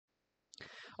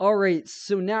Alright,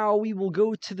 so now we will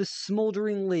go to the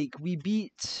Smoldering Lake. We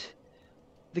beat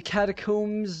the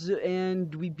Catacombs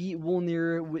and we beat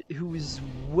Wolnir, who was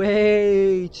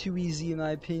way too easy in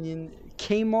my opinion.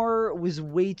 Kamar was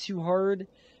way too hard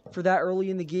for that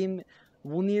early in the game.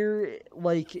 Wolnir,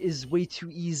 like, is way too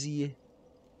easy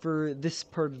for this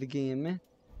part of the game.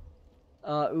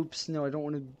 Oops, no, I don't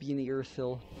want to be in the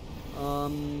Earthhill.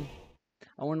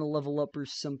 I want to level up or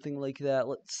something like that.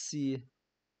 Let's see.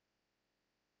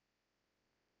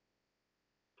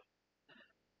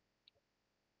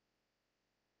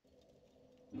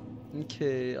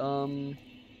 Okay,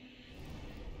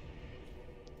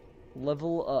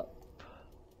 level up.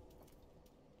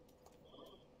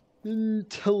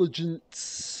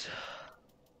 Intelligence.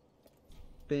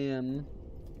 Bam.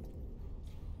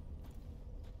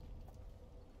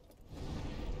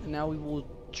 And now we will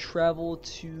travel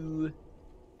to,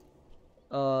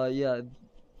 yeah,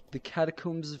 the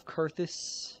Catacombs of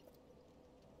Carthus.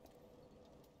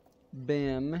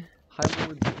 Bam. High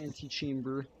Lord's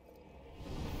Antechamber.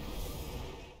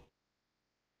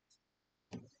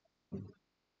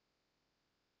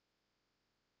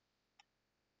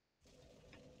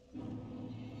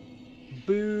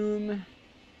 Boom.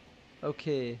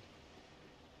 Okay.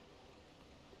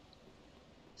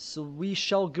 So we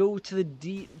shall go to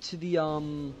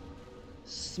the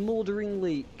Smoldering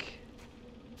Lake.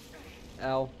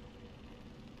 Ow.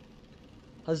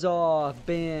 Huzzah.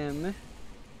 Bam.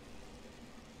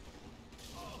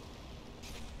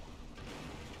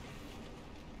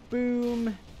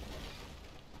 Boom.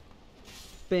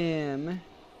 Bam.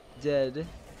 Dead.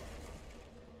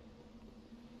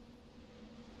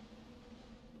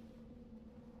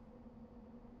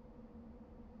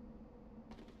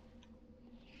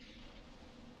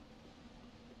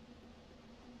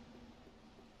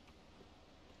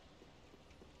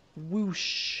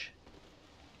 Whoosh.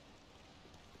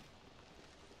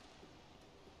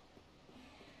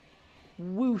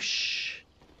 Whoosh.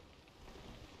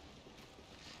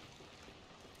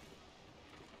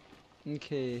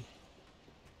 Okay.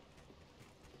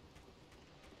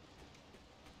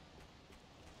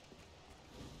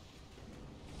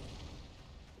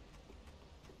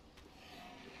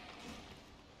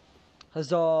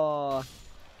 Huzzah.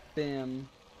 Bam.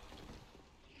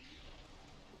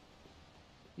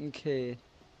 Okay.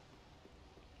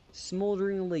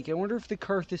 Smoldering Lake. I wonder if the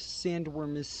Carthus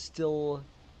sandworm is still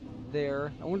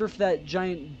there. I wonder if that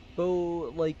giant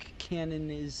bow, like, cannon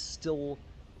is still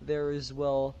there as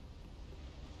well.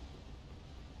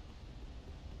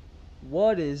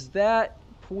 What is that?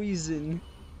 Poison.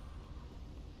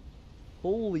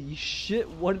 Holy shit,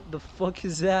 what the fuck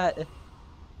is that?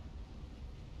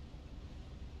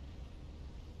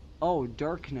 Oh,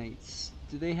 Dark Knights.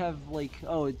 Do they have, like,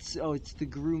 oh, it's the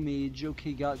Gru Mage.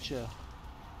 Okay, gotcha.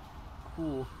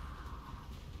 Cool.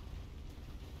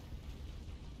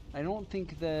 I don't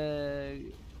think the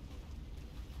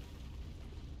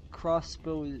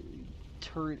crossbow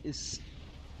turret is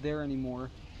there anymore.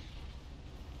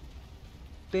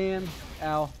 Bam.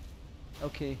 Ow.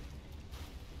 Okay.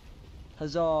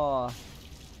 Huzzah.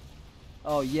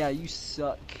 Oh yeah, you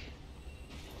suck.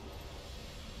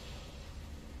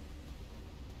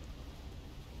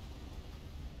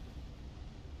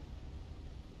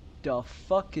 The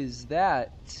fuck is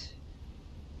that?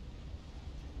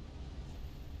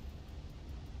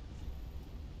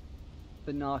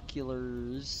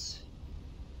 Binoculars.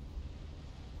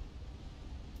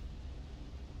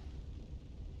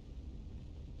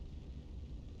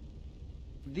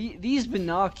 These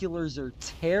binoculars are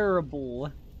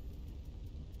terrible.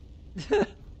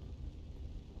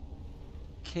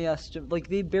 Chaos, like,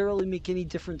 they barely make any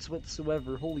difference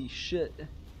whatsoever. Holy shit.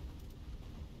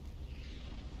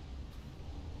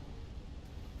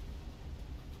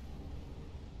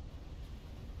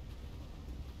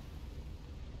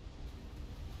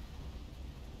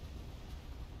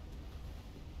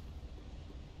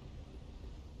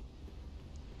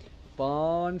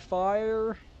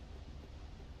 Bonfire.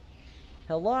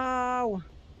 Hello.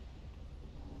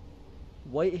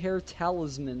 White hair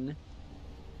talisman.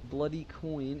 Bloody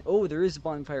coin. Oh, there is a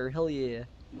bonfire. Hell yeah.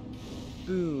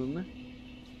 Boom.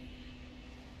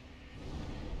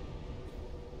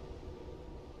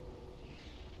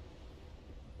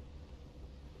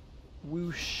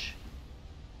 Whoosh.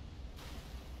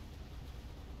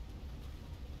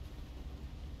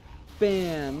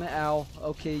 Bam. Ow.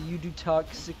 Okay, you do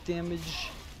toxic damage.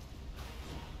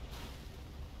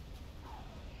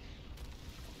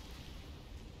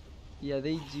 Yeah,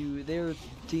 they do. They're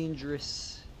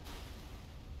dangerous.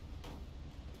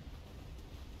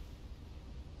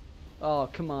 Oh,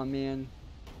 come on, man.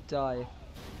 Die.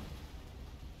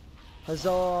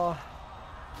 Huzzah!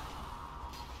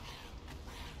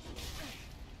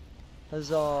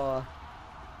 Huzzah!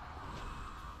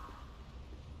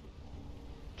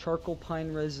 Charcoal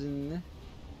pine resin.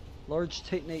 Large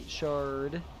titanite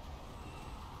shard.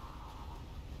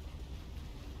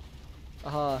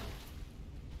 Aha.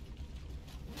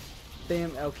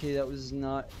 Bam. Okay, that was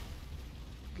not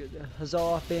good.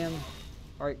 Huzzah. Bam.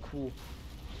 Alright, cool.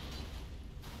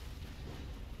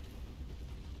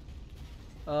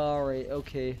 Alright,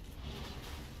 okay.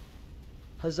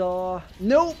 Huzzah.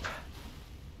 Nope!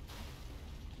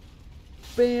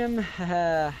 Bam.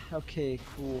 Haha. Okay,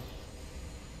 cool.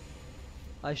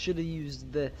 I should have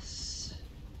used this.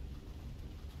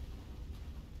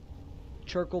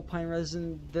 Charcoal pine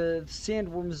resin. The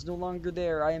sandworm is no longer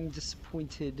there. I am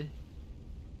disappointed.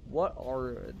 What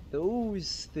are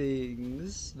those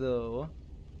things, though?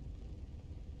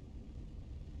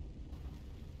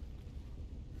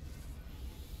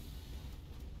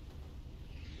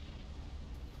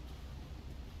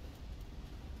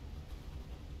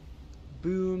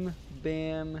 Boom,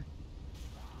 bam.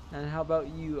 And how about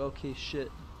you? Okay,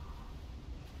 shit.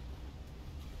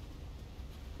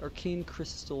 Arcane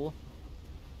crystal.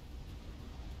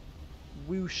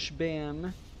 Whoosh,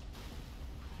 bam.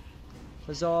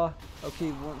 Huzzah.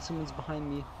 Okay, someone's behind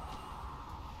me.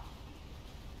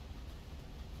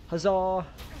 Huzzah.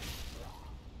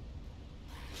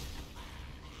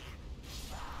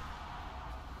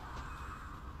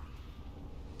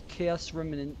 Chaos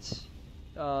remnant.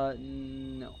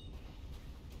 No.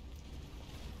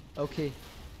 Okay.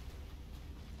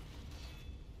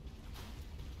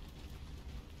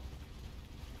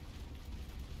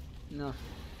 No.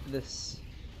 This.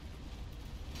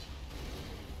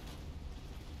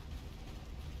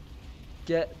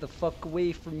 Get the fuck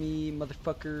away from me,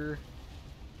 motherfucker.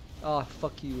 Ah,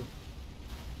 fuck you.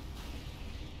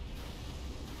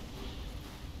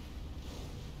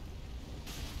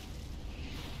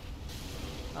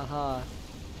 Aha.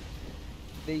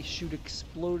 They shoot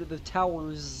the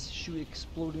towers shoot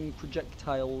exploding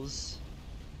projectiles.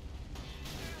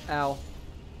 Ow.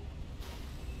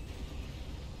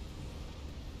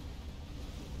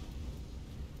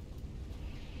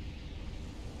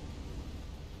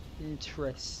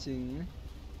 Interesting.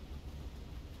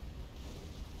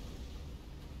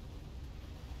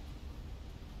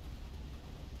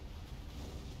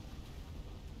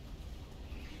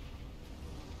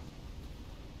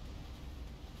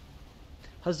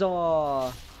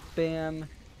 Huzzah! Bam.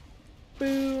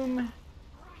 Boom.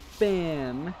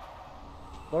 Bam.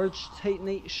 Large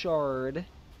titanite shard.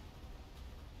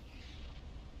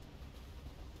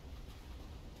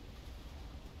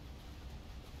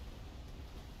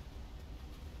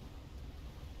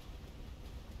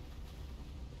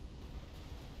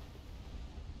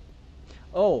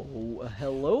 Oh,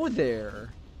 hello there.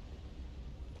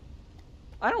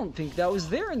 I don't think that was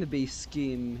there in the base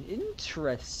game.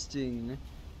 Interesting.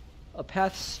 A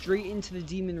path straight into the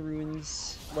demon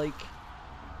ruins, like...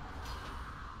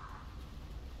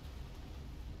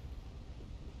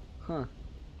 Huh.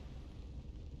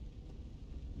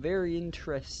 Very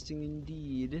interesting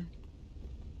indeed.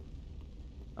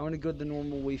 I want to go the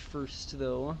normal way first,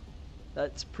 though.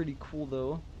 That's pretty cool,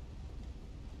 though.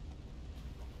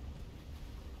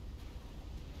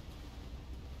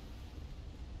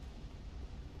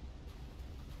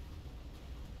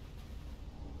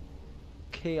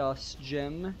 Chaos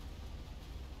gem.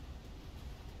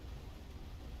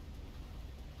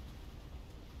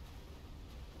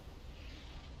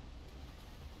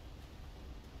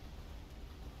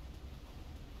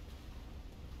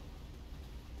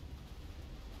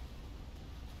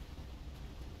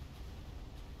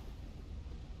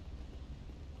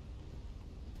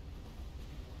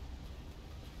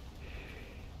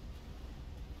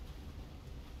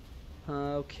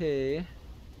 Okay.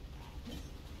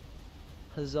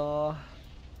 Huzzah.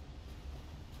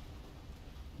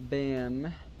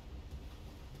 Bam.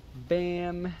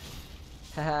 Bam.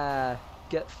 Haha.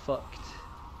 Get fucked.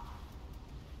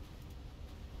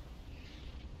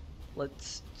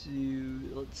 Let's see.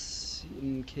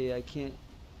 Okay, I can't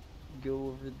go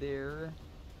over there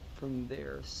from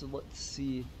there. So let's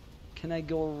see. Can I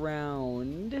go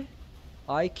around?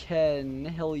 I can.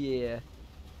 Hell yeah.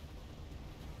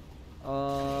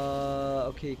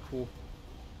 Okay, cool.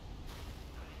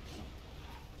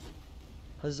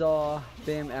 Huzzah.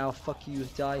 Bam. Ow. Fuck you.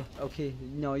 Die. Okay.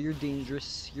 No, you're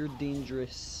dangerous. You're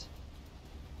dangerous.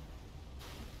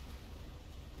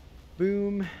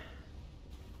 Boom.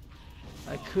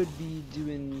 I could be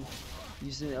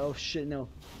using, oh shit, no.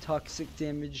 Toxic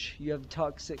damage. You have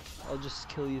toxic. I'll just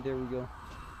kill you. There we go.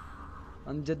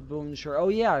 Undead Bone Shard. Oh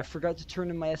yeah, I forgot to turn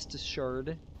in my Estus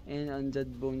Shard and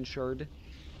Undead Bone Shard.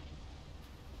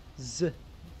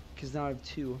 Because now I have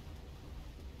 2.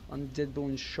 Undead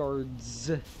Bone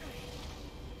Shards.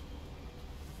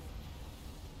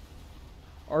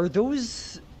 Are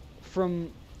those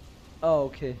from... Oh,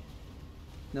 okay.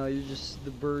 No, you're just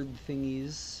the bird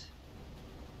thingies.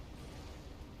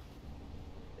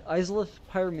 Izalith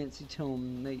Pyromancy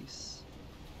Tome. Nice.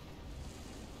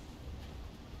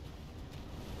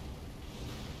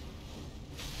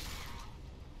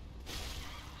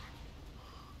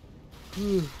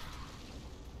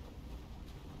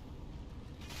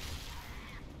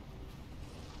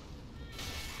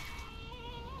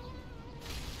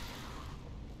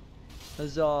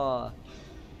 Huzzah!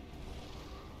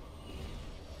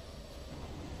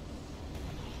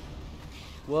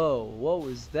 Whoa, what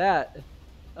was that?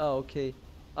 Oh, okay.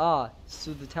 Ah,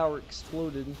 so the tower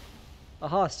exploded.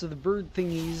 Aha, so the bird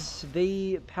thingies,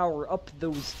 they power up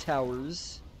those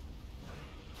towers.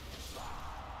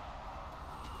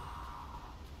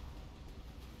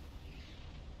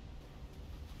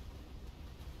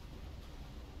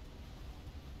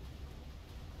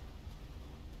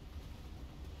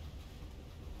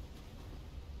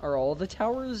 Are all the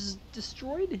towers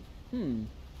destroyed?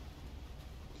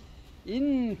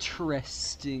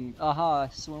 Interesting. Aha,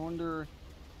 so I wonder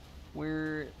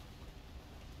where...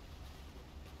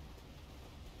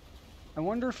 I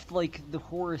wonder if, like, the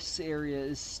Horus area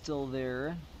is still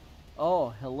there. Oh,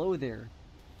 hello there.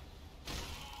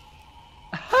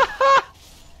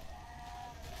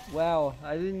 Wow,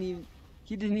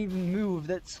 he didn't even move.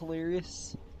 That's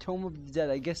hilarious. Tome of the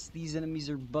Dead. I guess these enemies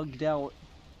are bugged out.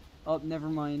 Oh, never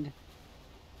mind.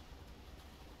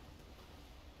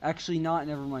 Actually not,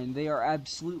 never mind. They are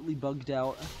absolutely bugged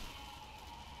out.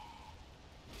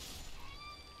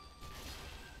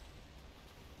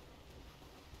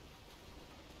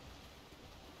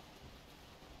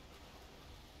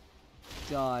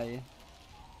 Die.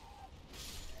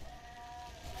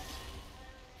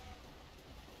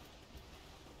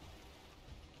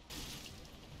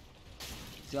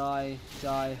 Die,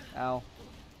 die, ow.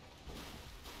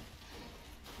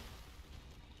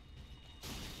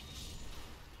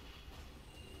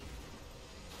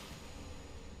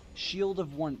 Shield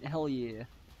of Want, hell yeah.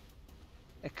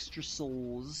 Extra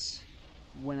souls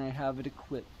when I have it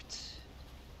equipped.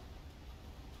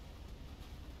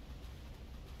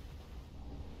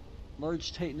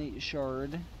 Large Titanite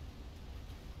Shard.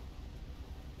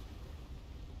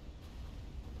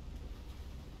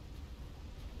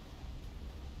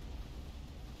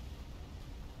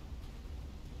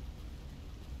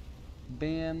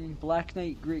 Bam. Black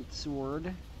Knight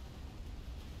Greatsword.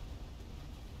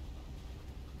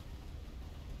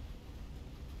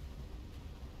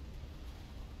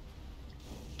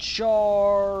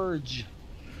 Charge!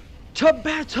 To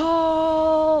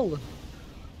battle!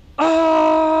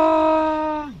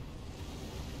 Ah!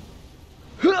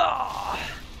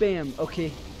 Bam.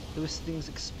 Okay. Those things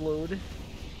explode.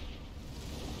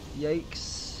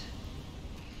 Yikes.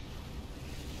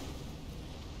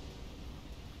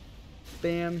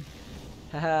 Bam.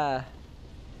 Haha.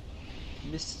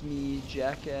 Missed me,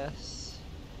 jackass.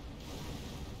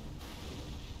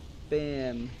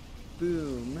 Bam.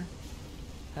 Boom.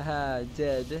 Haha,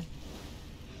 dead.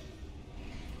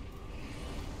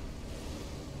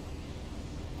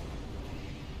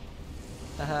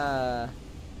 Haha.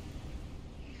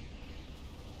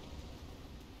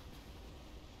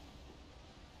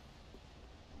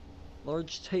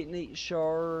 Large Titanite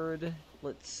Shard.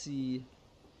 Let's see.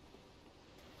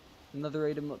 Another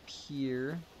item up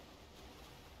here.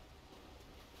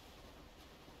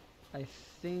 I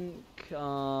think, yeah,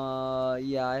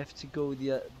 I have to go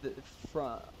the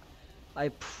front. I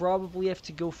probably have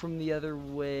to go from the other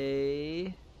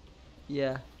way.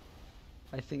 Yeah,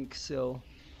 I think so.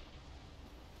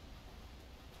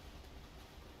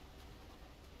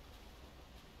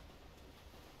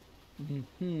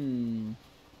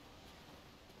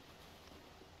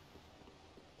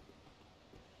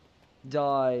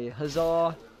 Die.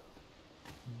 Huzzah.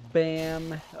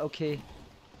 Bam. Okay.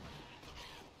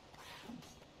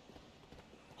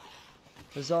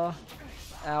 Huzzah.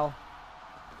 Ow.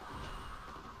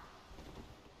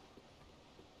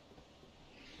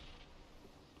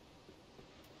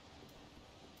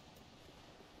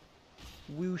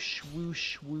 Whoosh,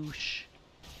 whoosh, whoosh.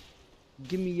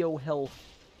 Give me your health.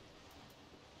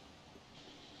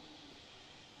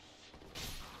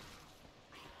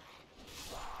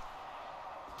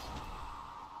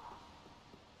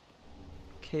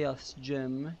 Chaos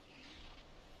Gem.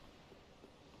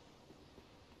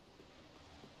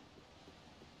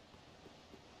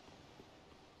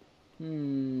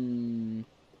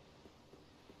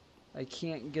 I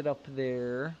can't get up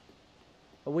there.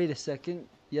 Oh, wait a second.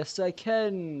 Yes, I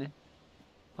can.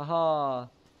 Haha.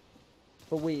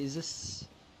 But wait, is this...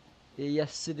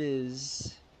 Yes, it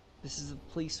is. This is the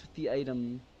place with the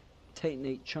item.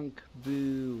 Titanite chunk.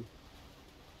 Boo.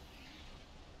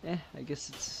 I guess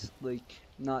it's, like,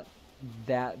 not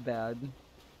that bad.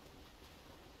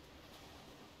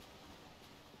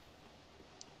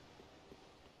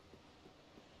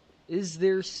 Is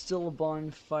there still a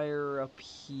bonfire up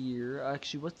here?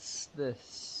 Actually, what's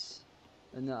this?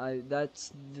 And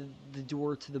that's the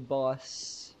door to the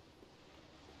boss.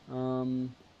 The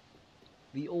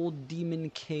old demon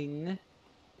king.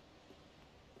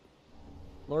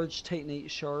 Large titanite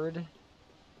shard.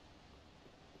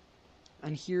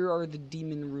 And here are the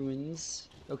demon ruins.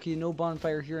 Okay, no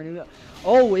bonfire here anymore.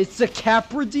 Oh, it's a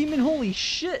Capra demon? Holy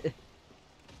shit!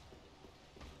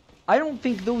 I don't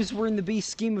think those were in the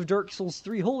base game of Dark Souls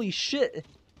 3. Holy shit!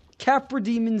 Capra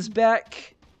demon's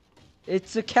back.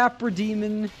 It's a Capra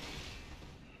demon.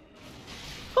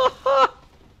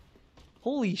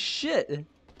 Holy shit!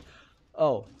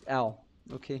 Oh, ow.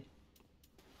 Okay.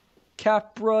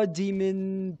 Capra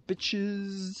demon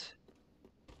bitches.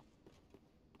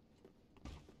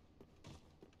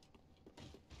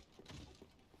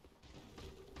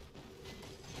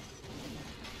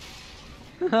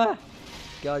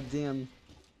 God damn.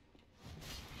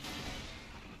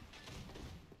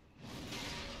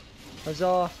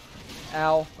 Huzzah.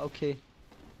 Ow. Okay.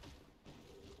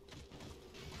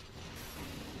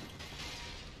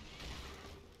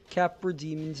 Capra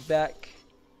demon's back.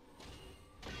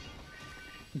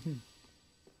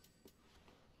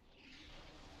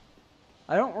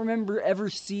 I don't remember ever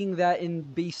seeing that in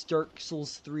base Dark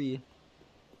Souls 3.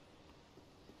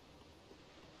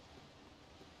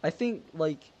 I think,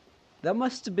 like, that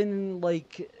must have been,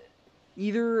 like,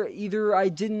 either I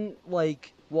didn't,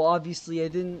 like, well, obviously I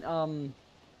never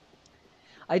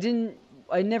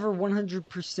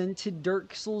 100%ed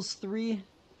Dark Souls 3,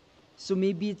 so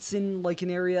maybe it's in, like,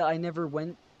 an area I never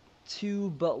went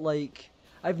to, but, like,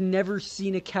 I've never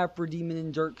seen a Capra demon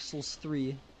in Dark Souls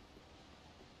 3.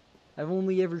 I've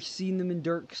only ever seen them in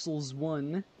Dark Souls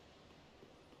 1.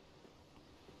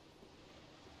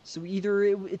 So either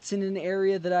it's in an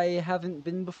area that I haven't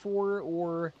been before,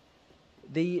 or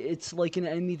it's like an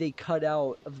enemy they cut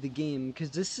out of the game. Because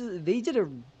they did a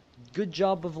good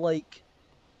job of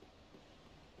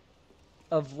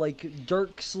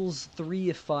Dark Souls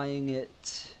 3-ifying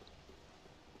it.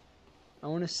 I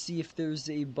want to see if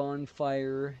there's a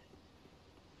bonfire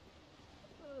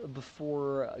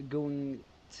before going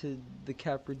to the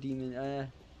Capra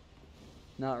demon.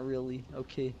 Not really.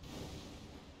 Okay.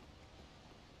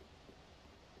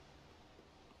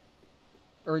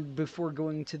 Or before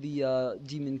going to the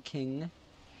Demon King.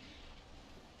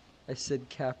 I said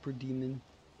Capra demon.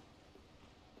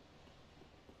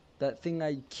 That thing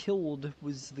I killed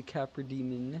was the Capra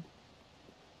demon.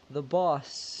 The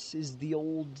boss is the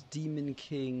old Demon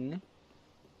King.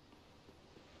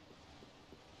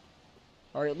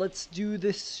 Alright, let's do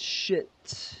this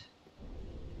shit.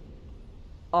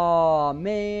 Aw,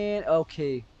 man.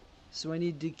 Okay. So I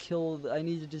need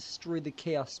to destroy the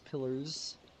Chaos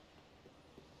Pillars.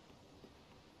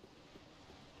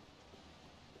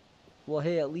 Well,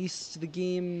 hey, at least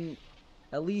the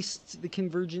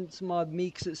Convergence mod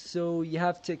makes it so you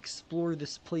have to explore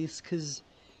this place, because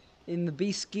in the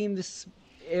base game, this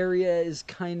area is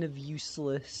kind of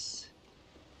useless.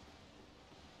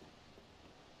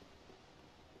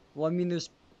 Well, I mean, there's,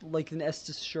 like, an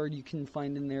Estus shard you can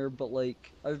find in there, but,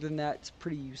 like, other than that, it's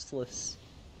pretty useless.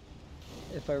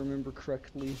 If I remember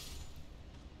correctly.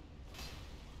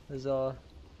 There's,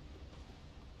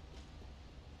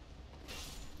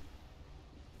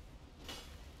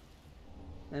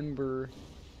 Ember.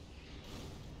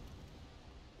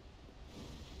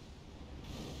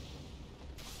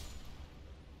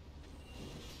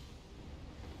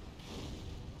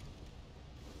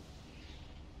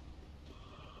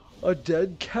 A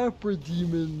dead Capra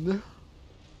demon.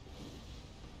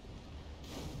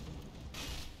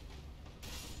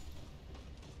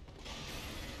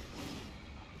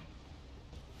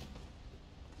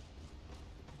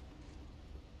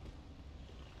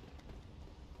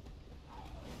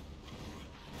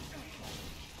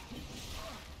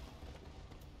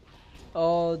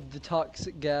 Oh, the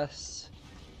toxic gas.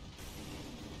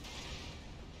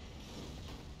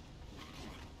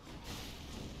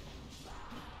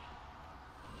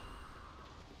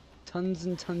 Tons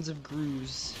and tons of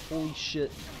grooves. Holy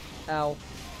shit. Ow.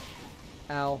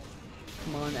 Ow.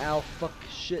 Come on, ow. Fuck.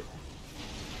 Shit.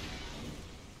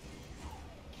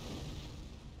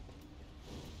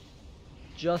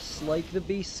 Just like the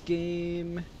base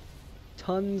game.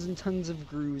 Tons and tons of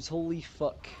grooves. Holy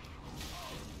fuck.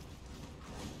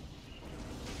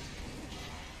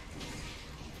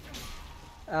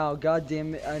 Ow, god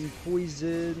damn it, I'm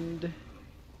poisoned.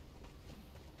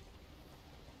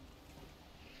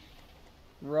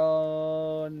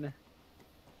 Run.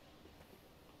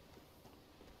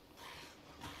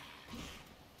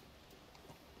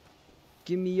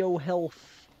 Give me your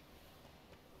health.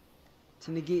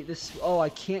 To negate this. Oh, I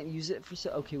can't use it for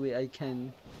okay, wait, I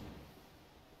can.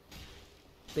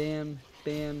 Bam,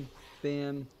 bam,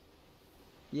 bam.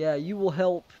 Yeah, you will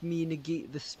help me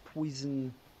negate this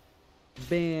poison.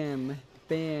 Bam,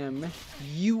 bam.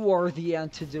 You are the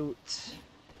antidote.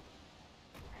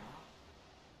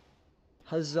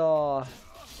 Huzzah.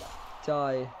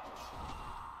 Die.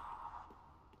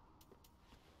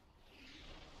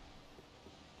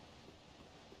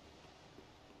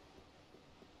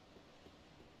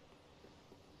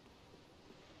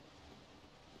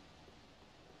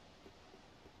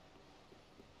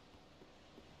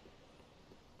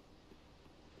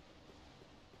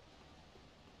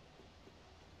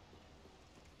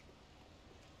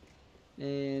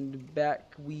 And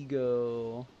back we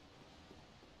go.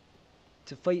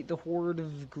 To fight the horde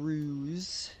of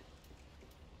Grues.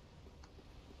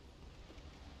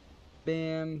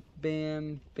 Bam,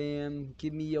 bam, bam.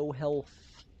 Give me your health.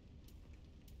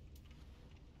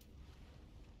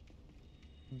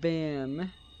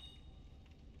 Bam.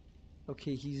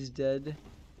 Okay, he's dead.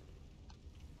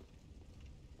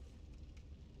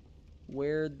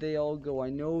 Where'd they all go? I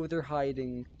know they're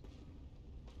hiding.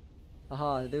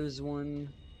 Aha, there's one.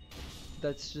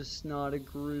 That's just not a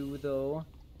Gru, though.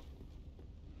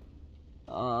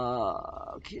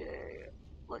 Okay.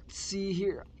 Let's see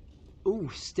here. Ooh,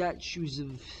 statues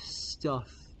of stuff.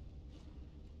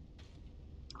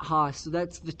 Aha, so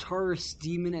that's the Taurus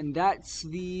demon, and that's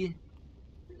the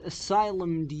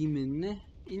Asylum demon.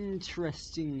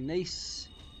 Interesting. Nice.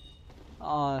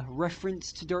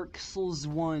 Reference to Dark Souls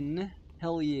 1.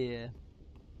 Hell yeah.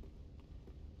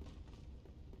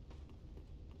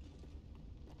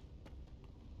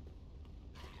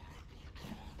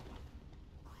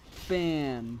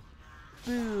 Bam.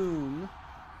 Boom.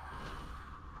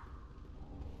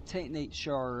 Titanate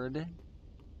shard.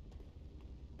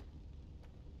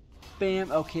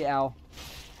 Bam. Okay, ow.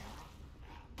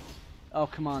 Oh,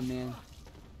 come on, man.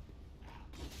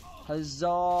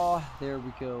 Huzzah. There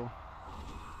we go.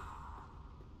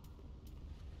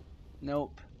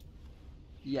 Nope.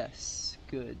 Yes.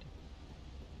 Good.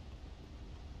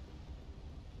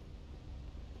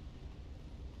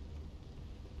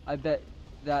 I bet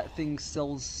that thing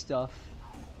sells stuff.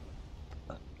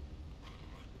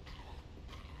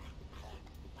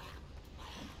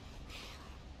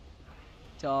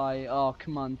 Die. Oh,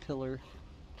 come on, pillar.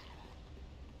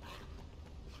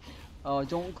 Oh,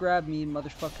 don't grab me,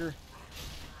 motherfucker.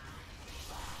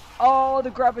 Oh,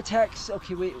 the grab attacks.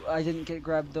 Okay, wait. I didn't get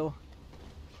grabbed, though.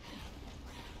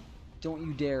 Don't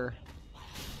you dare.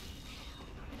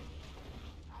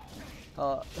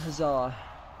 Huzzah.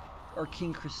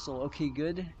 Arcane Crystal. Okay,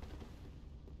 good.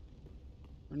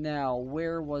 Now,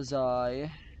 where was I?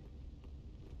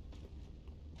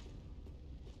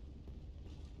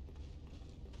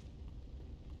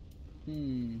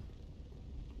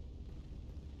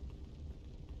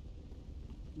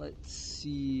 Let's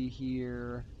see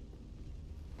here.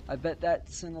 I bet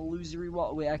that's an illusory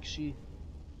wall. Wait, actually.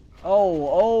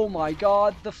 Oh my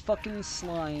god, the fucking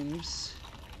slimes.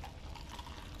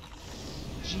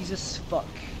 Jesus fuck.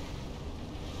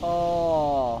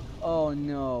 Oh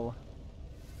no.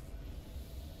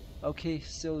 Okay,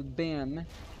 so bam.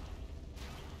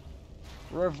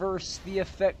 Reverse the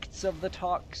effects of the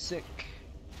toxic.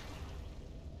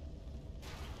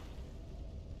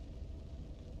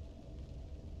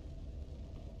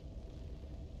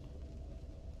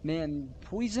 Man,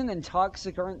 poison and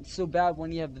toxic aren't so bad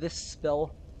when you have this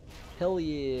spell. Hell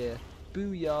yeah.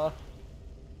 Booyah.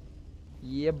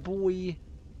 Yeah, boy.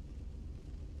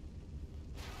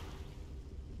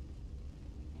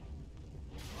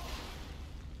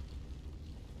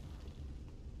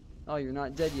 Oh, you're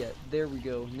not dead yet. There we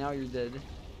go. Now you're dead.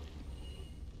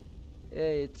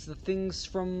 Hey, it's the things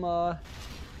from,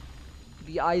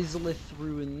 the Izalith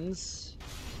ruins.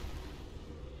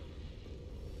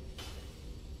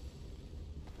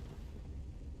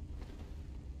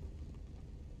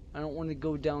 I don't want to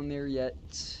go down there yet.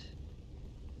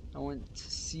 I want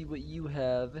to see what you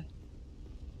have.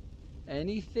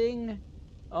 Anything?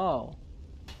 Oh.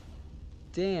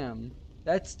 Damn.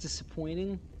 That's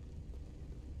disappointing.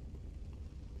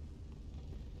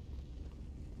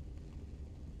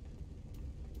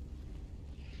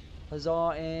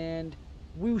 Huzzah, and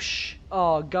Whoosh.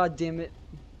 Oh, god damn it.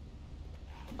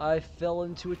 I fell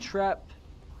into a trap.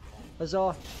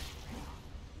 Huzzah.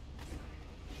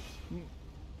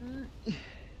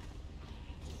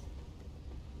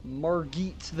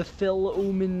 Margit the Fell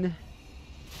Omen.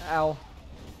 Ow.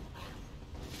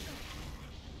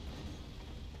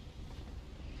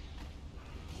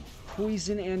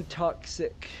 Poison and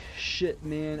toxic. Shit,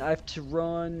 man. I have to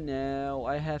run now.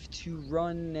 I have to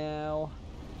run now.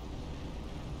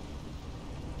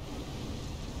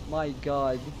 My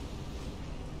god.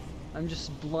 I'm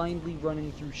just blindly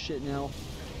running through shit now.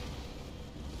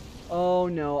 Oh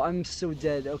no, I'm so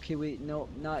dead. Okay, wait, no,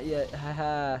 not yet.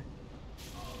 Haha.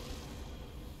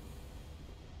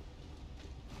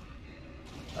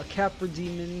 A Capra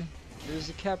Demon. There's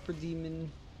a Capra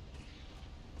Demon.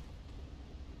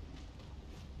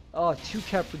 Oh, 2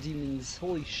 Capra Demons.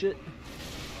 Holy shit.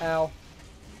 Ow.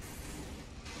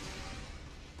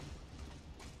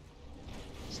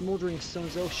 Smoldering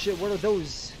stones. Oh shit, what are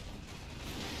those?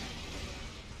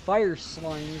 Fire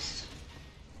slimes.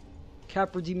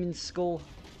 Capra Demon skull.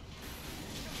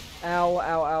 Ow,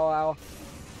 ow, ow, ow.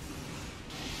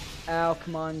 Ow,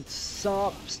 come on.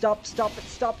 Stop, stop, stop it,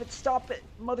 stop it, stop it,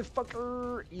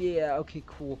 motherfucker. Yeah, okay,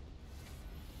 cool.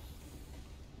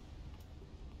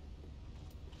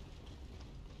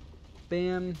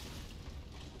 Bam.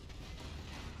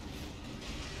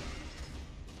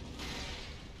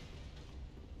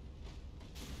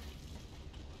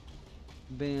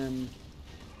 Bam.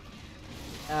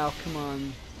 Ow, come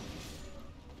on.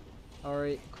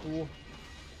 Alright, cool.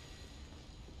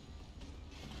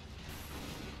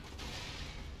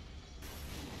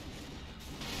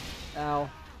 Ow.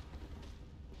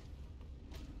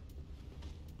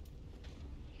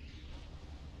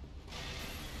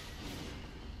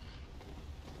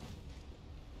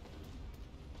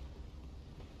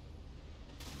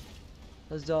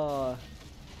 Huzzah.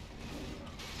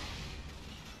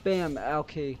 Bam.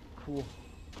 Okay, cool.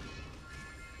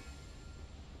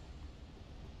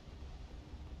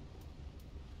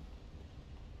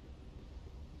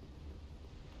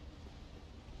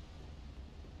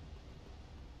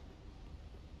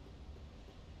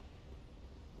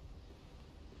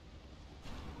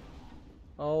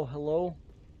 Oh, hello?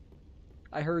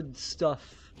 I heard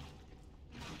stuff.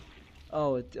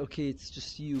 Oh, okay, it's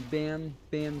just you. Bam,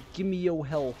 bam, gimme your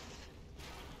health.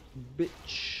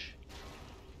 Bitch.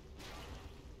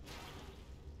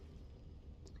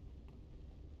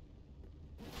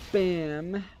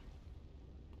 Bam.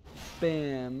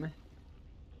 Bam.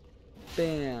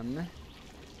 Bam.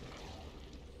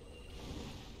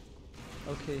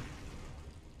 Okay.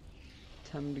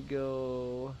 Time to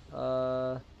go.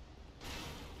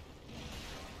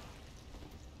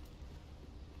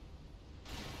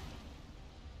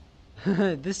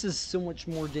 This is so much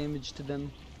more damage to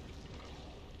them.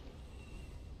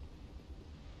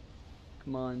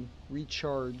 Come on,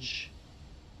 recharge.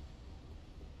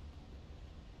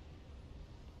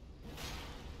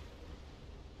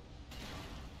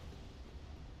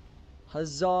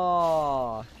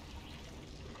 Huzzah!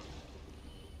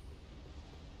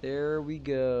 There we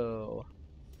go.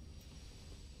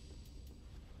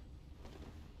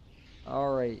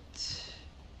 Alright.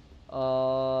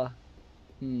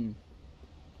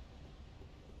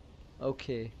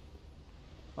 Okay.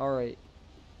 Alright.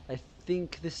 I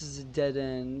think this is a dead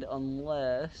end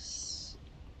unless...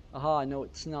 Aha, no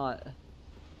it's not.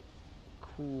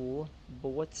 Cool. But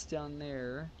what's down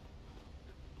there?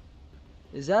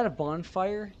 Is that a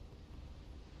bonfire?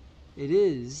 It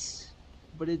is.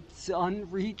 But it's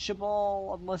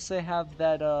unreachable unless I have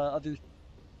that other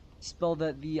spell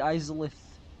that the Izalith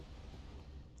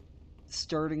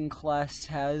starting class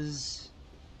has.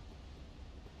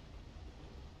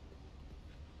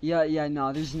 Yeah,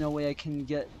 no, there's no way I can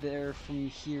get there from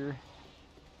here.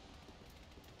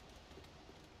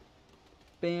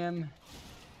 Bam.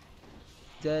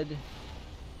 Dead.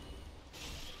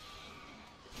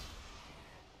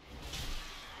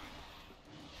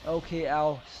 Okay,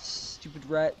 ow. Stupid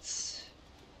rats.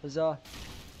 Huzzah.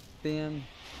 Bam.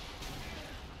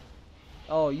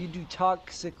 Oh, you do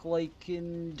toxic like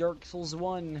in Dark Souls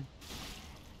 1.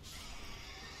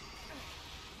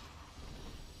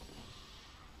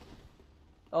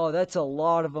 Oh, that's a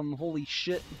lot of them. Holy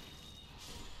shit.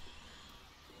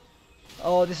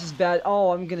 Oh, this is bad.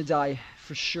 Oh, I'm gonna die.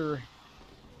 For sure.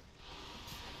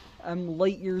 I'm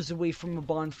light years away from a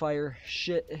bonfire.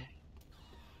 Shit.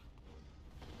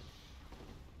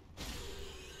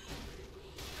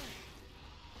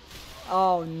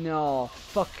 Oh no.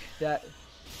 Fuck that.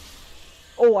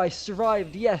 Oh, I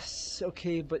survived. Yes.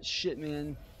 Okay, but shit,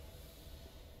 man.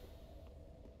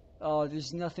 Oh,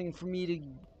 there's nothing for me to...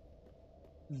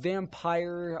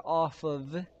 vampire off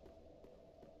of.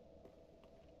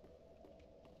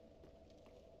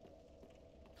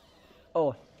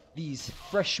 Oh, these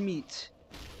fresh meat.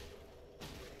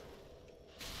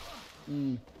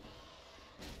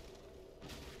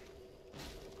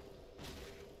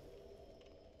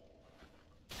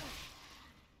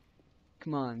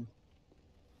 Come on.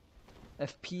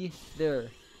 FP, there.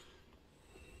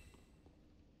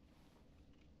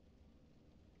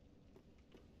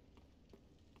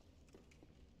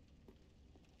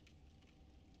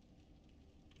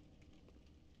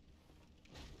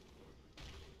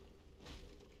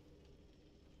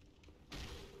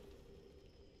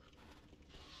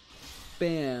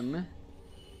 Bam.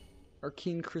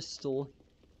 Arcane crystal.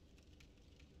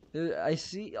 I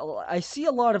see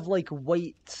a lot of like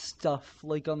white stuff,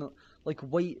 like on the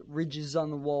white ridges on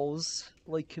the walls,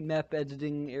 like map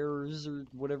editing errors or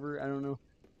whatever. I don't know.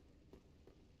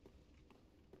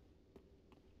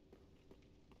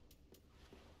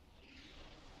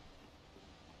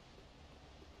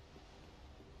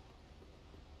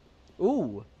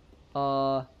 Ooh,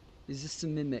 is this a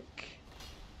mimic?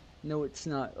 No, it's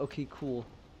not. Okay, cool.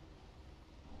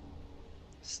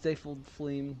 Stifled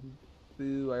flame.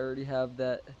 Boo, I already have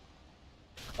that.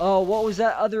 Oh, what was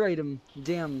that other item?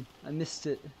 Damn, I missed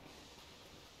it.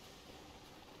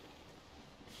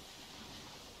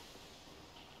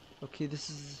 Okay, this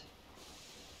is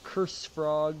curse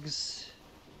frogs.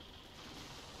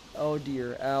 Oh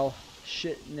dear, ow.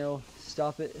 Shit, no,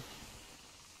 stop it.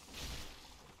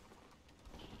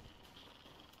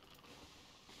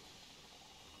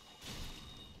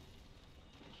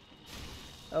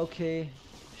 Okay,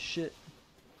 shit.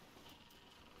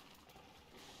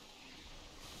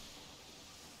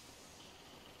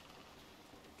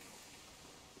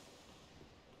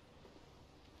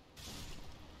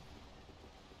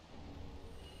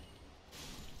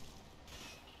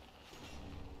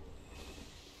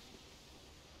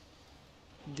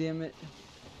 Damn it.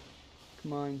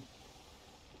 Come on.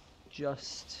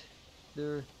 Just.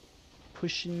 They're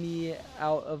pushing me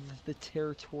out of the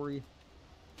territory.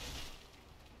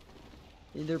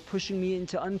 They're pushing me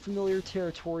into unfamiliar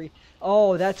territory.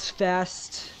 Oh, that's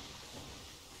fast.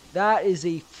 That is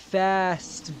a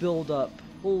fast build-up.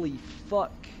 Holy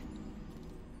fuck.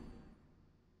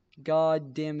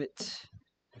 God damn it.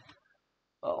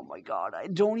 Oh my god, I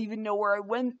don't even know where I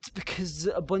went because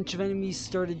a bunch of enemies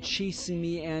started chasing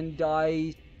me and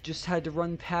I just had to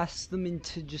run past them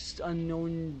into just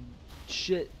unknown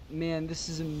shit. Man, this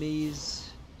is a maze.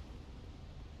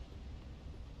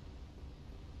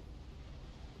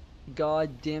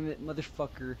 God damn it,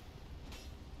 motherfucker.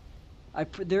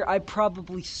 I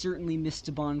probably certainly missed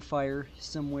a bonfire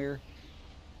somewhere.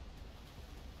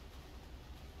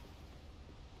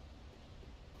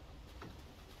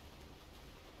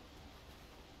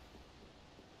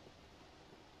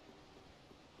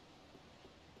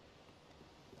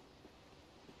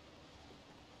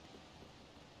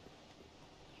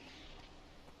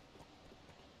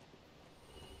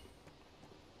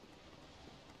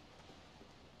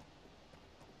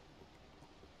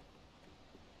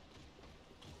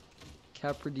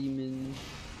 Capra Demon.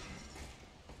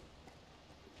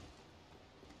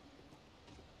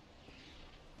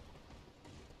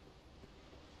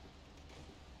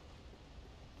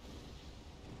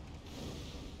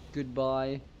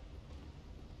 Goodbye.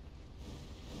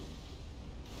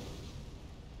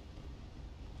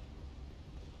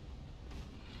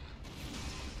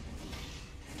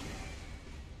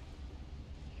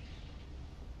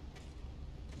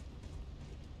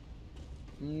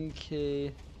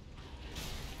 Okay.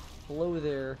 Hello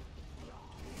there.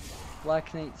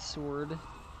 Black Knight Sword.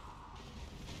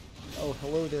 Oh,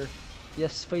 hello there.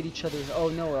 Yes, fight each other. Oh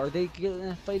no, are they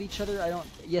gonna fight each other? I don't.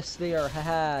 Yes, they are.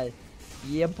 Haha.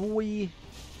 Yeah, boy.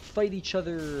 Fight each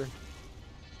other.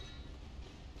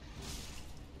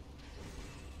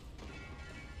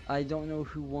 I don't know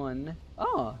who won.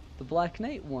 Ah, the Black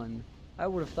Knight won. I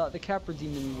would have thought the Capra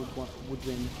Demon would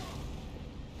win.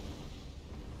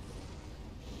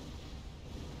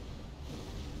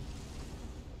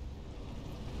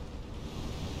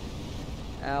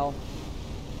 Ow.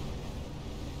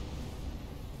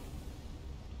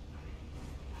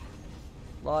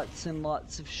 Lots and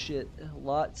lots of shit.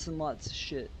 Lots and lots of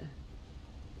shit.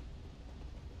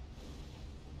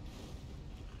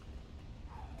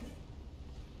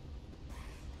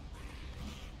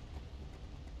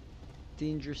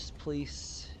 Dangerous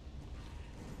place.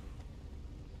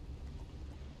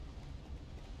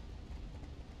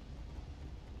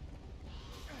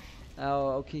 Oh,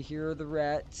 okay, here are the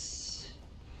rats.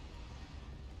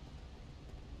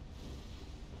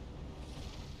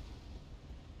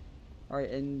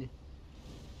 Alright, and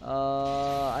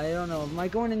I don't know. Am I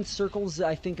going in circles?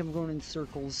 I think I'm going in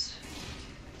circles.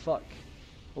 Fuck.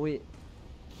 Oh, wait.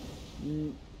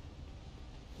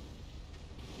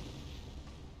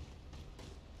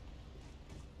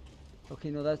 Okay,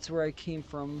 no, that's where I came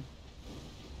from.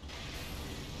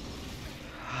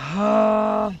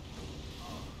 Ah!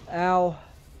 Ow.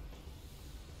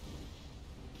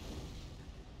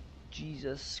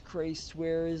 Jesus Christ,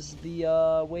 where is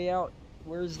the way out?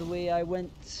 Where's the way I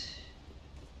went?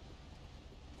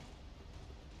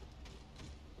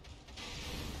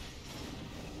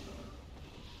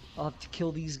 I'll have to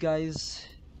kill these guys.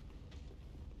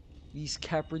 These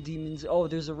Capra demons. Oh,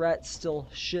 there's a rat still.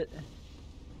 Shit.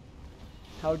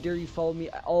 How dare you follow me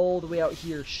all the way out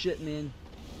here? Shit, man.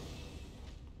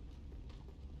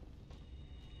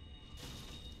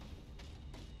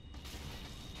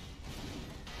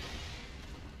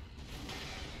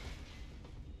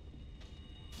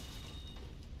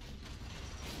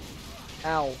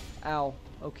 Ow. Ow.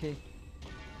 Okay.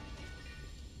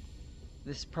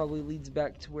 This probably leads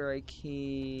back to where I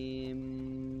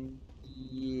came.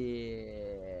 Yeah.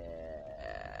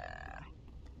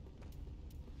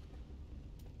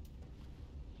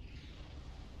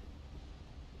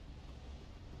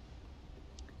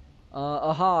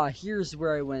 Aha, here's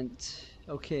where I went.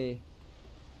 Okay.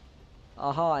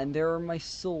 Aha, and there are my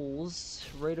souls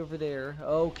right over there.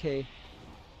 Okay.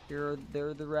 There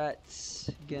are the rats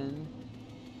again.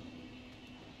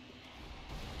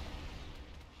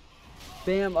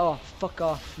 Bam! Oh, fuck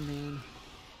off, man.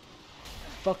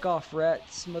 Fuck off,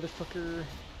 rats, motherfucker.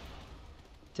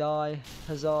 Die.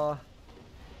 Huzzah.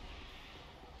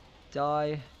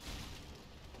 Die.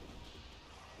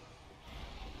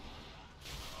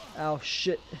 Ow,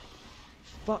 shit.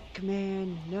 Fuck,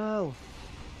 man. No.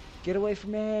 Get away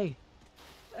from me.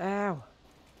 Ow.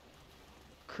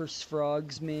 Curse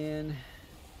frogs, man.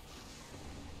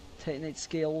 Titanite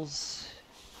scales.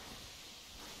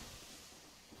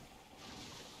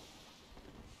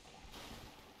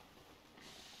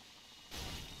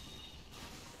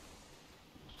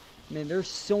 Man, there's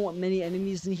so many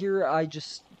enemies in here, I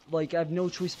just, like, I have no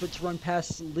choice but to run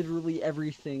past literally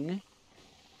everything.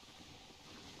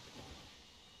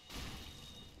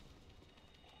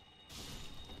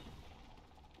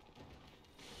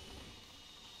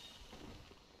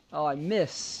 Oh, I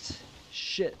missed.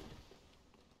 Shit.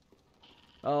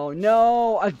 Oh,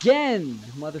 no! Again!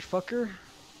 Motherfucker.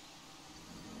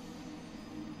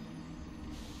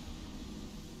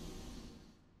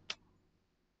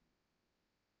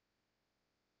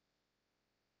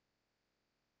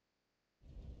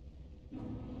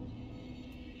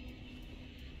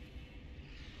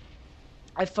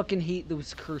 I fucking hate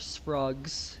those curse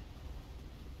frogs.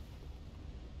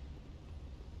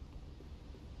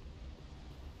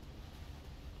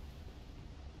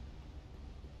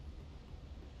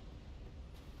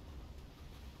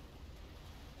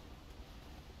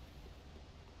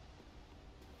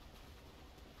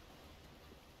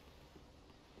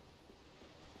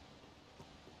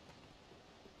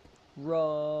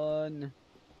 Run.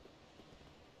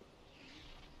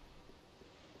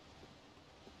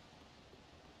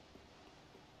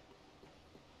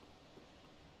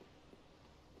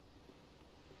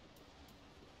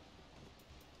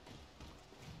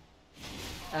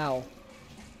 Ow.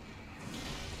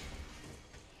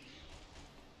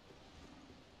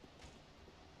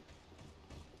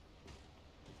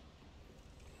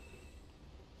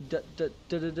 Da.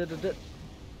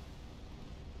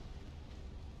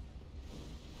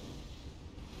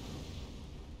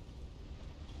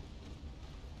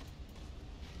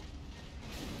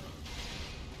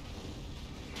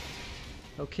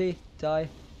 Okay, die.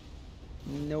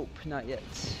 Nope, not yet.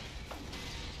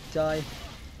 Die.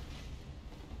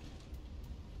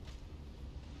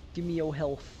 Give me your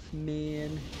health,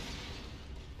 man.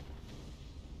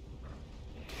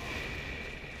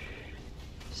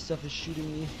 Stuff is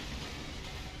shooting me.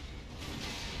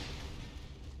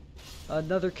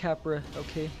 Another Capra,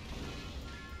 okay.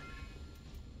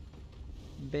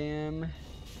 Bam.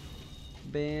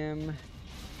 Bam.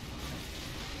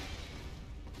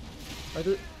 Are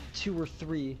there 2 or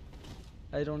 3?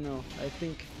 I don't know. I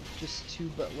think just 2,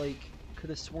 but like, could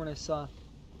have sworn I saw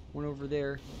one over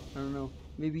there. I don't know.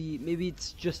 Maybe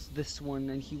it's just this one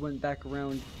and he went back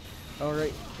around.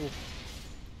 Alright, cool.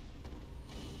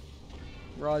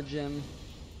 Raw gem.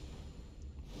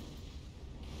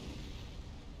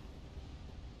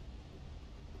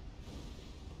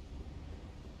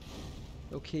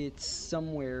 Okay, it's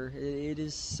somewhere. It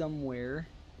is somewhere.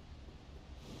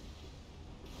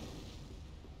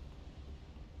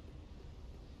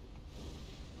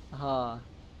 Aha.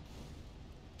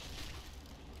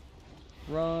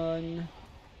 Run.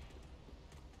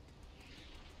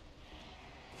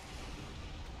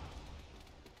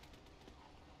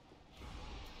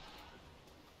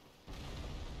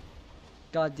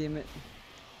 God damn it.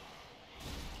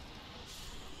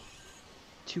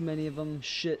 Too many of them.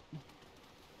 Shit.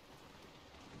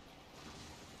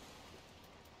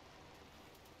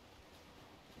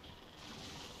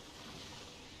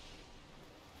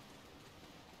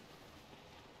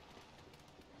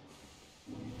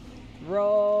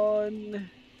 Run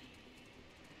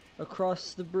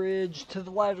across the bridge to the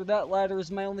ladder. That ladder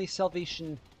is my only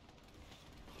salvation.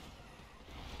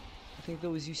 I think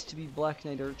those used to be Black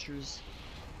Knight archers.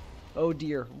 Oh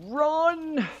dear.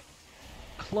 Run!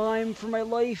 Climb for my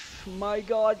life. My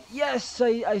god. Yes,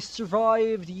 I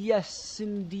survived. Yes,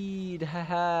 indeed.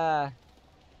 Haha.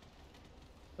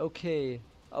 Okay.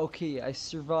 Okay, I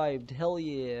survived. Hell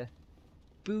yeah.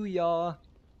 Booyah.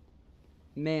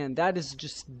 Man, that is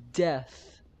just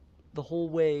death the whole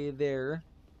way there.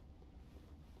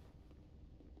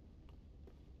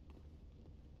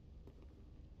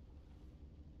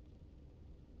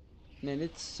 Man,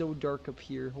 it's so dark up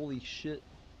here. Holy shit.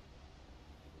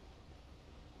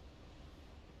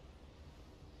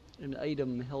 An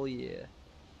item, hell yeah.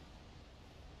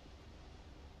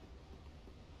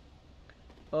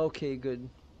 Okay, good.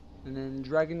 And then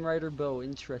Dragon Rider bow,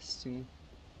 interesting.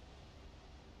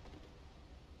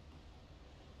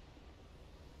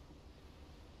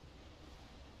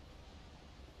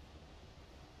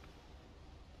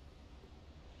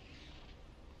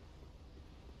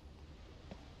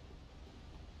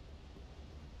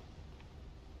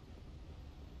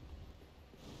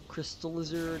 Crystal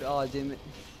Lizard, aw, damn it.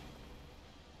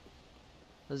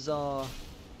 Huzzah.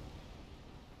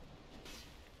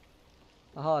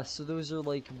 Aha, so those are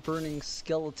like burning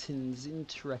skeletons,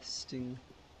 interesting.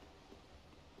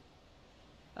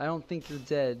 I don't think you're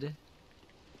dead.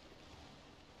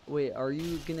 Wait, are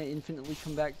you gonna infinitely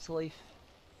come back to life?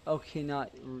 Okay,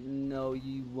 no,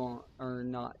 you won't, or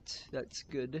not. That's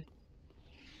good.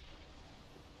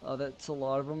 Oh, that's a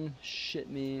lot of them. Shit,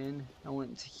 man. I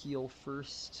went to heal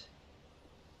first.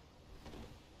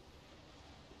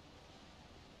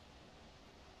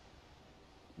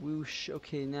 Whoosh.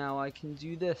 Okay, now I can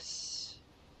do this.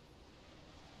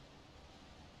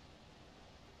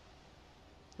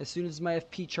 As soon as my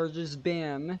FP charges,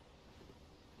 bam.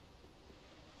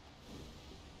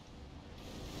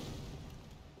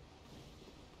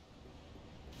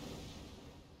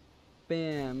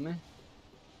 Bam.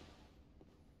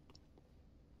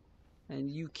 And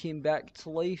you came back to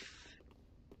life.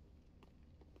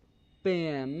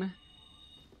 Bam.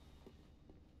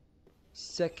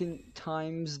 Second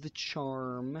time's the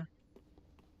charm.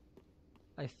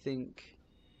 I think.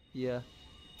 Yeah.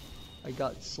 I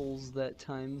got souls that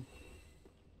time.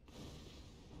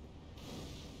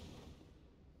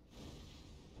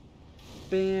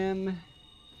 Bam.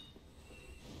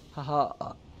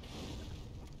 Haha.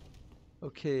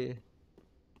 Okay.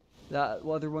 That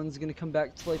other one's gonna come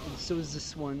back to life, and so is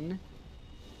this one.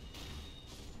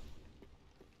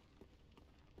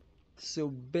 So,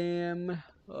 bam.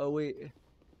 Oh, wait.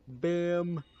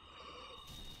 Bam.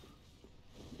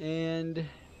 And...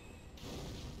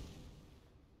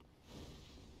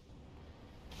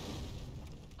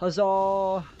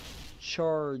 huzzah!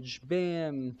 Charge.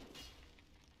 Bam.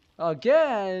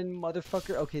 Again,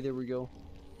 motherfucker. Okay, there we go.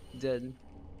 Dead.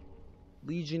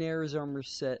 Legionnaire's armor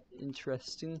set.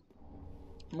 Interesting.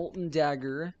 Molten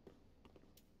dagger.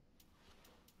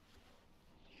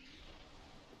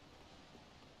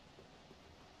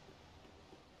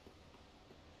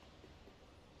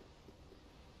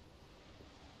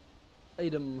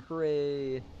 Item.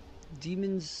 Hooray.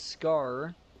 Demon's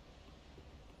scar.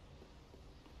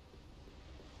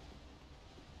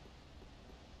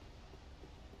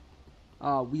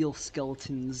 Ah, wheel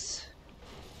skeletons.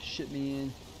 Shit,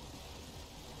 man.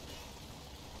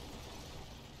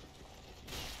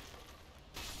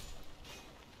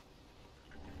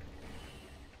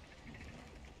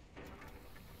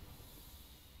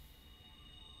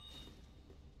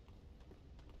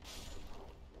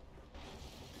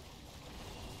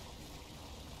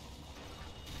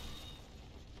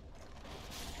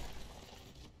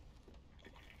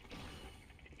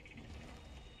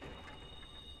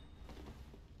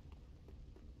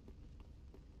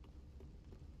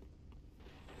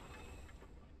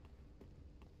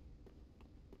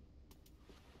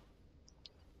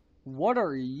 What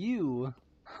are you?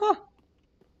 Huh.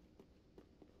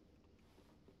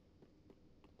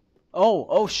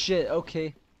 Oh shit,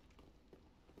 okay.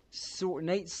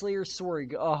 Night Slayer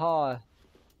Sorg, aha.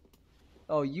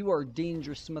 Oh, you are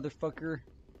dangerous, motherfucker.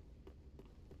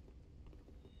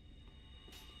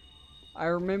 I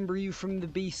remember you from the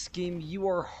base game. You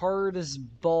are hard as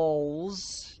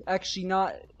balls. Actually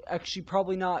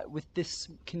probably not with this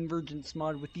Convergence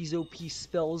mod, with these OP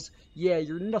spells. Yeah,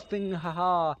 you're nothing,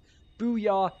 haha.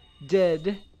 Booyah,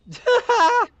 dead.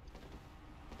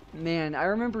 Man, I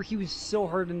remember he was so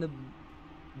hard in the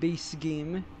base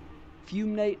game.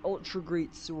 Fume Knight Ultra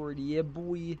Great Sword, yeah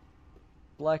boy.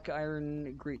 Black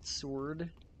Iron Great Sword.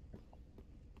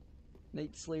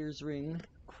 Night Slayer's Ring,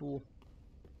 cool.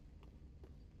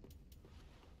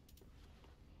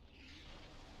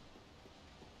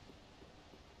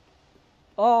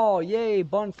 Oh, yay,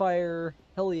 bonfire.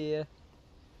 Hell yeah.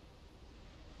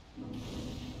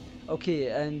 Okay,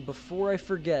 and before I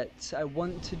forget, I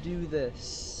want to do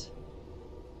this.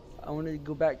 I want to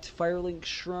go back to Firelink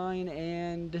Shrine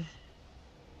and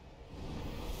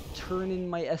turn in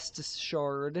my Estus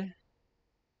Shard.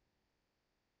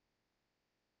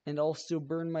 And also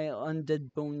burn my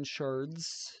Undead Bone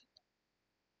Shards.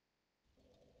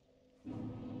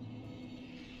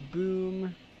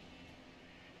 Boom.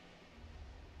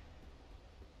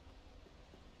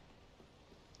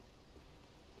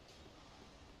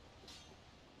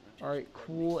 Alright,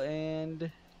 cool,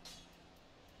 and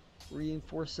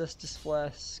reinforce Estus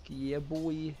Flask. Yeah,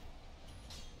 boy.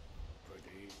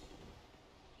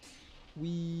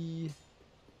 We.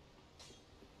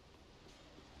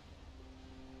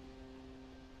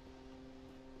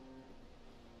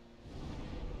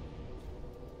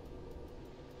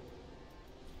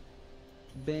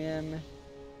 Bam.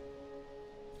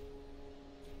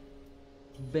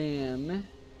 Bam.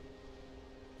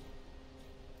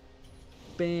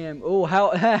 Bam. Oh,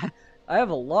 how. I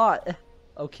have a lot.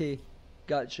 Okay,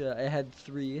 gotcha. I had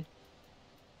 3.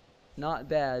 Not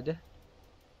bad.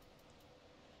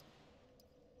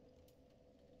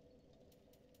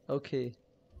 Okay.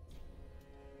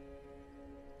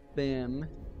 Bam.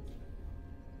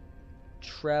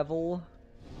 Travel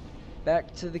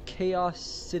back to the Chaos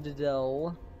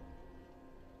Citadel.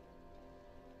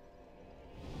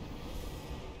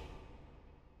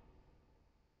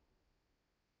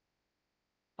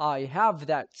 I have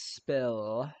that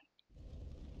spell.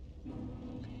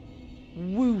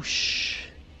 Whoosh.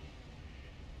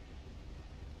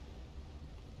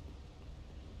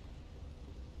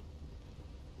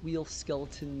 Wheel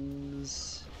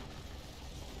skeletons.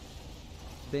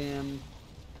 Bam.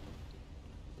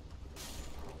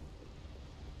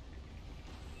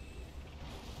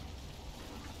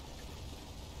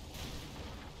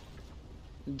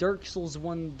 Dark Souls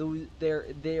 1, though,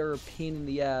 they are a pain in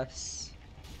the ass.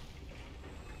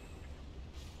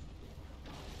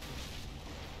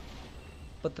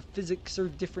 But the physics are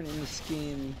different in this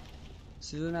game,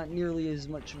 so they're not nearly as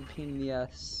much of a pain in the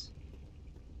ass.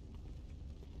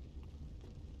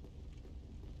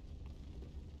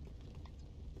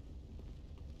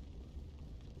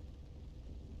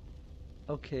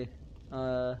 Okay,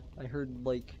 I heard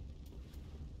like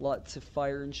lots of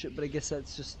fire and shit, but I guess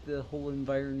that's just the whole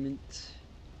environment.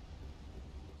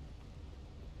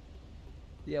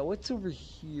 Yeah, what's over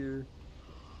here?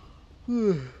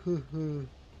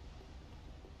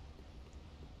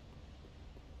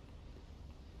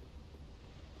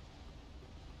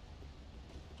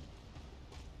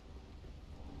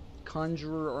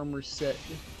 Conjurer armor set.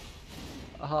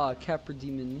 Aha, Capra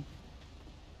Demon.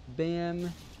 Bam.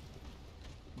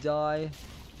 Die.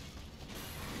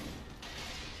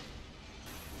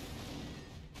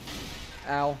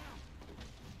 Ow.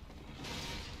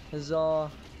 Huzzah.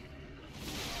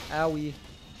 Owie.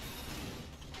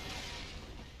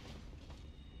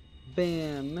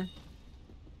 Bam.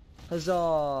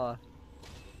 Huzzah.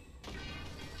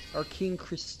 Arcane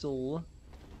Crystal.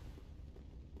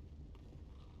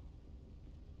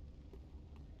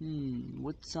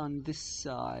 What's on this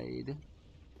side?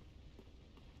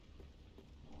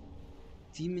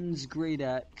 Demon's Great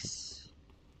Axe.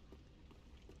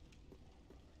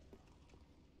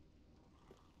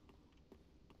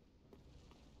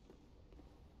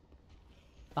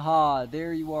 Aha,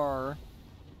 there you are.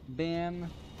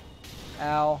 Bam.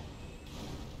 Ow.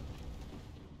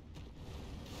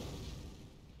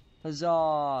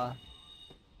 Huzzah.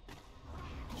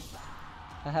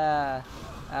 Haha.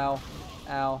 Ow.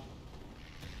 Ow.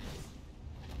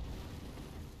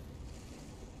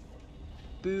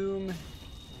 Boom.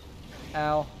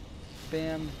 Ow.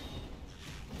 Bam.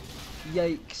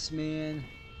 Yikes, man.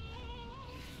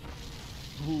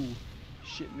 Ooh.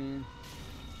 Shit, man.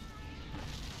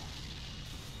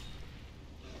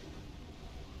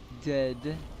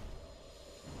 Dead.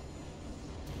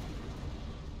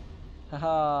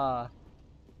 Haha.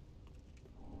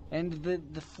 And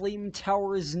the flame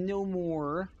tower is no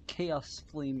more. Chaos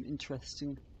flame,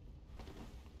 interesting.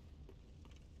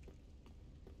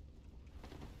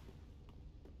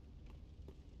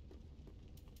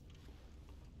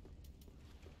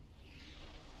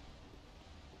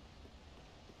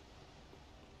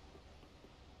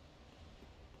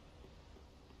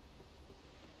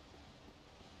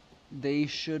 They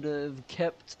should have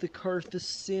kept the Karthus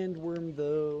sandworm,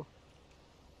 though.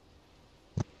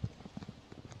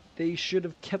 They should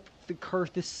have kept the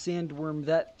Karthus sandworm.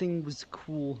 That thing was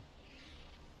cool.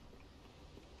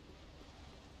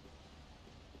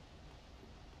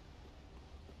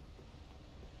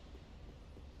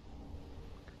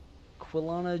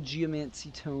 Quilana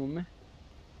Geomancy Tome.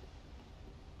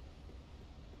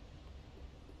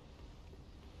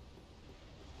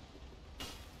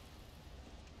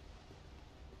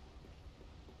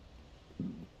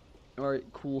 Alright,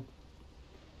 cool.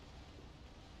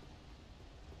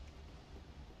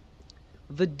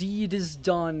 The deed is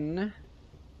done.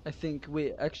 I think.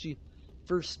 Wait, actually,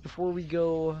 first, before we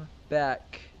go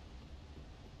back,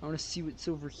 I want to see what's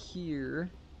over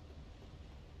here.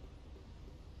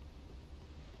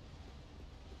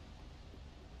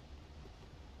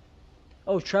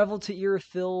 Oh, travel to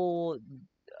Irithyll,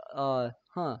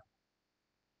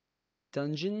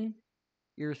 dungeon?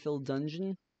 Irithyll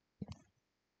dungeon?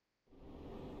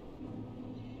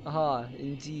 Aha,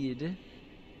 indeed.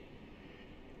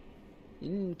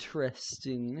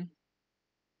 Interesting.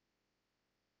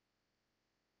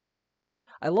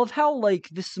 I love how, like,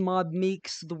 this mod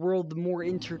makes the world more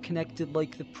interconnected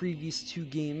like the previous two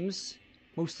games.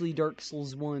 Mostly Dark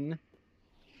Souls 1.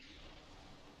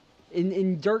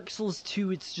 In Dark Souls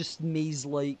 2, it's just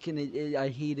maze-like, and I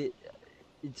hate it.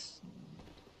 It's...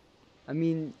 I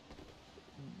mean,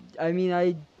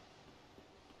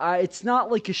 it's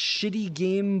not like a shitty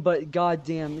game, but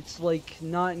goddamn, it's like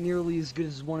not nearly as good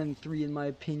as 1 and 3 in my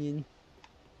opinion.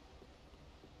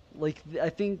 Like, I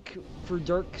think for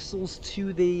Dark Souls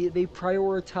 2, they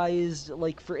prioritized,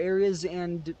 like, for areas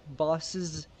and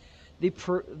bosses, they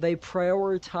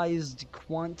prioritized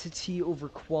quantity over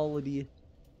quality.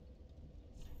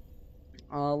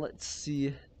 Let's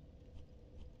see.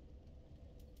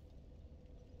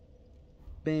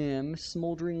 Bam,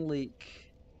 Smoldering Lake.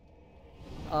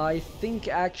 I think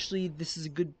actually this is a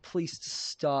good place to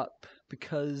stop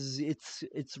because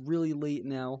it's really late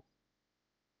now.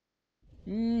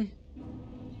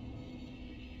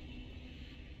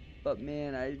 But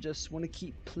man, I just want to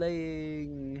keep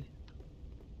playing.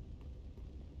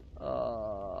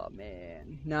 Oh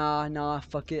man. Nah,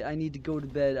 fuck it. I need to go to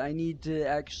bed. I need to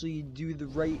actually do the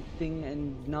right thing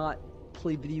and not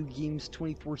play video games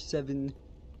 24/7.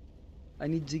 I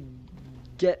need to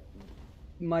get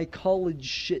my college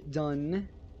shit done.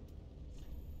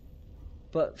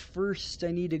 But first,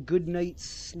 I need a good night's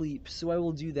sleep, so I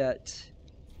will do that.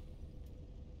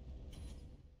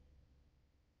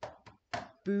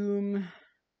 Boom.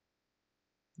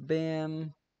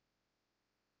 Bam.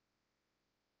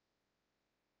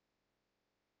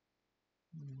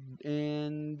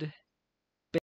 And